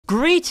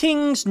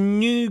Greetings,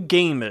 new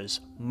gamers.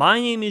 My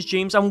name is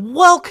James and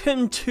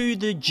welcome to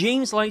the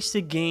James Likes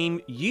to Game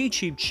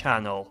YouTube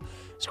channel.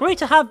 It's great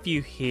to have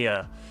you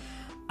here.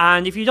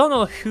 And if you don't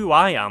know who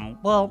I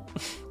am, well,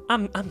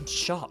 I'm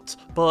shot.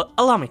 But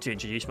allow me to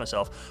introduce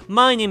myself.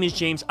 My name is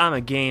James, I'm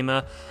a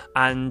gamer,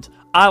 and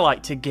I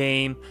like to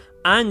game.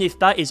 And if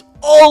that is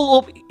all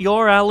up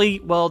your alley,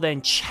 well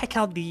then check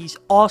out these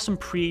awesome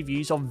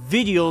previews of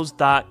videos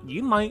that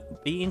you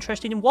might be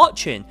interested in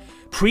watching.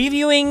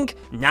 Previewing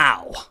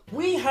now.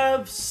 We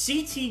have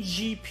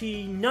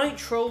CTGP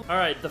Nitro.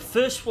 Alright, the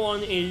first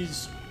one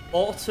is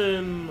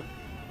Autumn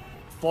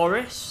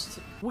Forest.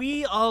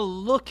 We are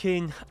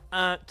looking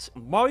at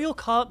Mario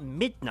Kart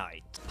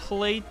Midnight.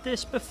 Played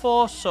this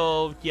before,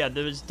 so yeah,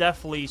 there's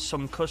definitely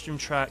some custom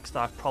tracks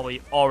that I've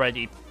probably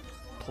already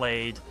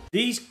played.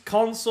 These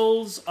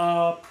consoles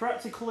are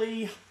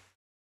practically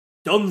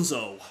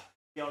donezo.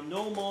 They are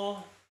no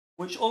more,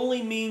 which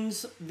only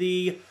means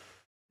the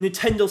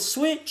Nintendo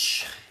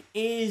Switch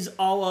is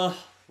our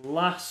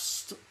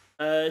last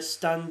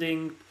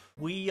standing.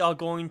 We are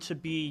going to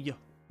be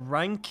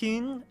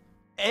ranking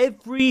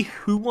every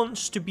Who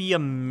Wants to Be a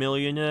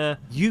Millionaire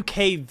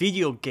UK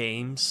video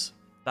games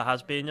that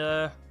has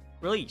been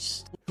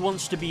released. Who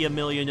Wants to Be a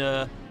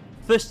Millionaire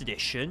First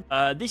Edition.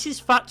 This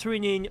is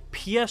factoring in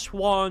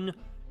PS1,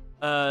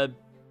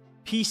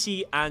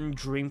 PC and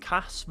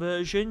Dreamcast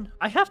version.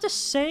 I have to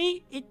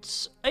say,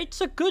 it's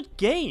a good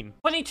game.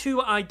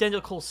 22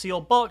 identical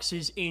sealed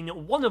boxes, in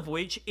one of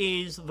which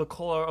is the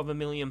colour of £1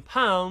 million.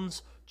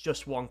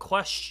 Just one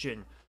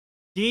question.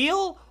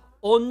 Deal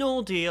or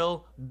no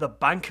deal? The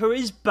banker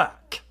is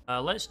back.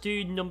 Let's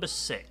do number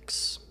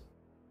 6.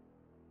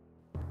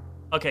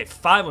 Okay,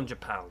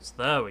 £500.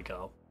 There we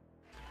go.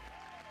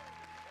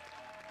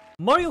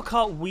 Mario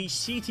Kart Wii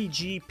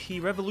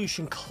CTGP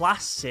Revolution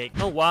Classic.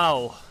 Oh,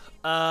 wow.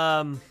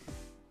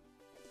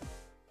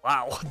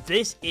 Wow,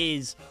 this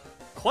is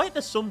quite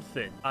the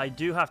something. I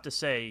do have to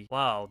say,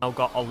 wow, I've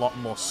got a lot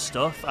more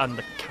stuff,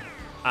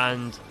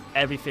 and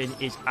everything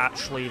is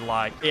actually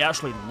like, it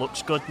actually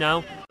looks good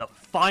now. The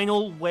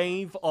final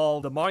wave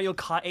of the Mario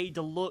Kart 8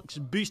 Deluxe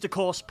Booster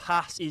Course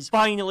Pass is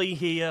finally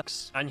here.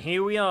 And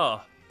here we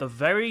are, the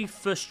very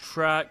first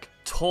track,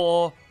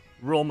 Tour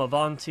Rome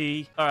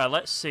Avanti. Alright,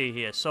 let's see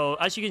here. So,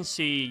 as you can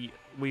see,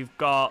 we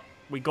go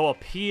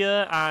up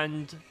here,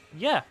 and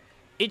yeah,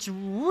 it's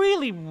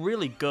really,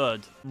 really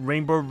good.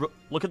 Rainbow,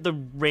 look at the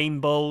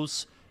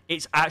rainbows.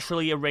 It's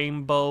actually a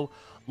rainbow.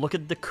 Look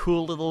at the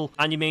cool little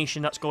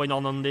animation that's going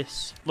on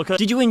this.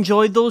 Did you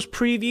enjoy those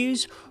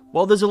previews?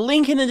 Well, there's a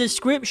link in the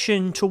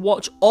description to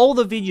watch all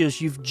the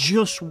videos you've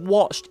just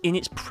watched in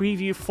its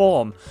preview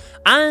form.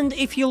 And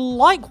if you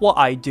like what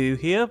I do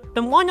here,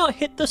 then why not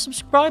hit the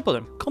subscribe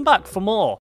button? Come back for more.